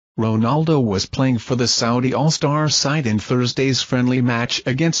Ronaldo was playing for the Saudi All-Star side in Thursday's friendly match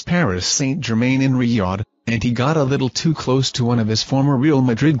against Paris Saint-Germain in Riyadh, and he got a little too close to one of his former Real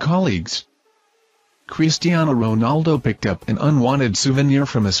Madrid colleagues. Cristiano Ronaldo picked up an unwanted souvenir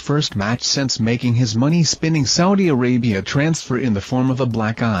from his first match since making his money-spinning Saudi Arabia transfer in the form of a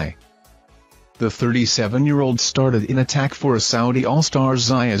black eye. The 37-year-old started in attack for Saudi All-Stars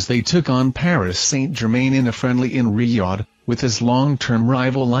eye as they took on Paris Saint-Germain in a friendly in Riyadh, with his long-term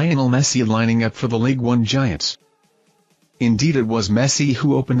rival Lionel Messi lining up for the League One Giants. Indeed, it was Messi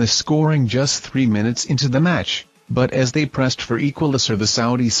who opened the scoring just 3 minutes into the match, but as they pressed for equalizer, the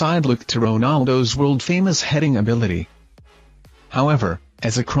Saudi side looked to Ronaldo's world-famous heading ability. However,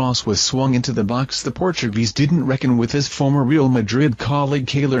 as a cross was swung into the box, the Portuguese didn't reckon with his former Real Madrid colleague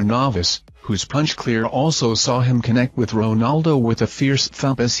Keylor Navas, whose punch clear also saw him connect with Ronaldo with a fierce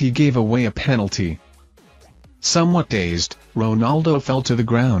thump as he gave away a penalty. Somewhat dazed, Ronaldo fell to the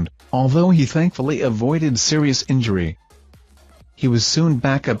ground, although he thankfully avoided serious injury. He was soon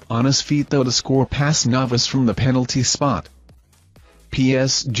back up on his feet though to score past Navas from the penalty spot.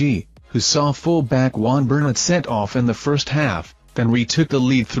 PSG, who saw full-back Juan Bernat sent off in the first half, then retook the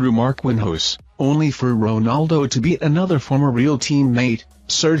lead through Marquinhos, only for Ronaldo to beat another former Real teammate,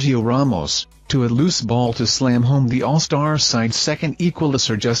 Sergio Ramos, to a loose ball to slam home the All-Star side's second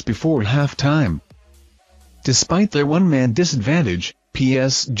equalizer just before half-time. Despite their one-man disadvantage,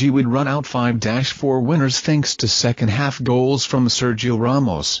 PSG would run out 5-4 winners thanks to second-half goals from Sergio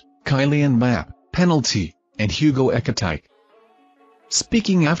Ramos, Kylian Mbappé, penalty, and Hugo Ekitike.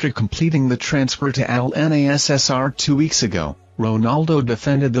 Speaking after completing the transfer to Al Nassr 2 weeks ago, Ronaldo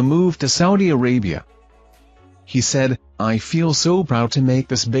defended the move to Saudi Arabia. He said, "I feel so proud to make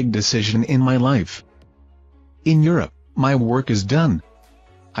this big decision in my life. In Europe, my work is done.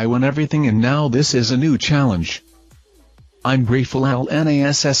 I won everything and now this is a new challenge. I'm grateful Al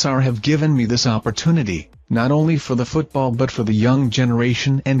Nassr have given me this opportunity, not only for the football but for the young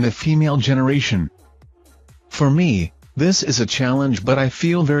generation and the female generation. For me, this is a challenge but I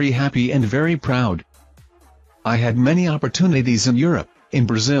feel very happy and very proud. I had many opportunities in Europe, in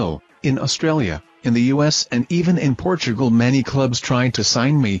Brazil, in Australia, in the US and even in Portugal. Many clubs tried to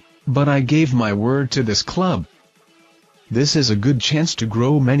sign me, but I gave my word to this club. This is a good chance to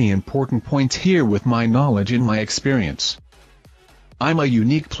grow many important points here with my knowledge and my experience. I'm a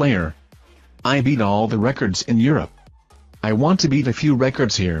unique player. I beat all the records in Europe. I want to beat a few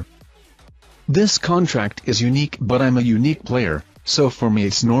records here. This contract is unique but I'm a unique player, so for me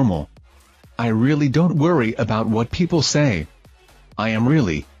it's normal. I really don't worry about what people say. I am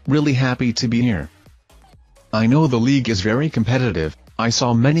really happy to be here. I know the league is very competitive. I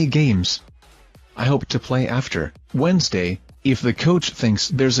saw many games. I hope to play after Wednesday, if the coach thinks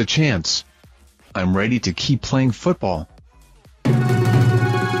there's a chance. I'm ready to keep playing football."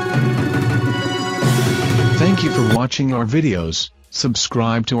 Thank you for watching our videos.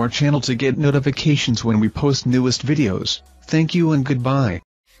 Subscribe to our channel to get notifications when we post newest videos. Thank you and goodbye.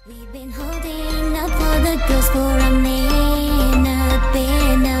 We've been holding up for the girls for a minute,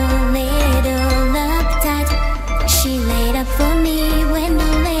 been a little uptight. She laid up for me when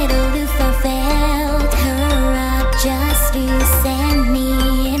a little Lufa felt her up just to send me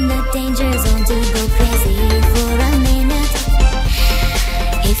in the danger zone to go crazy for a minute.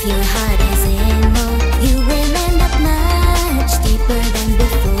 If your heart